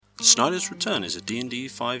Snyder's Return is a D&D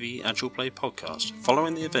 5e actual play podcast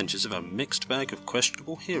following the adventures of a mixed bag of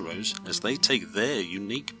questionable heroes as they take their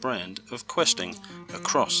unique brand of questing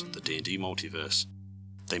across the D&D multiverse.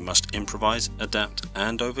 They must improvise, adapt,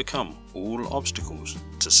 and overcome all obstacles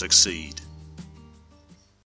to succeed.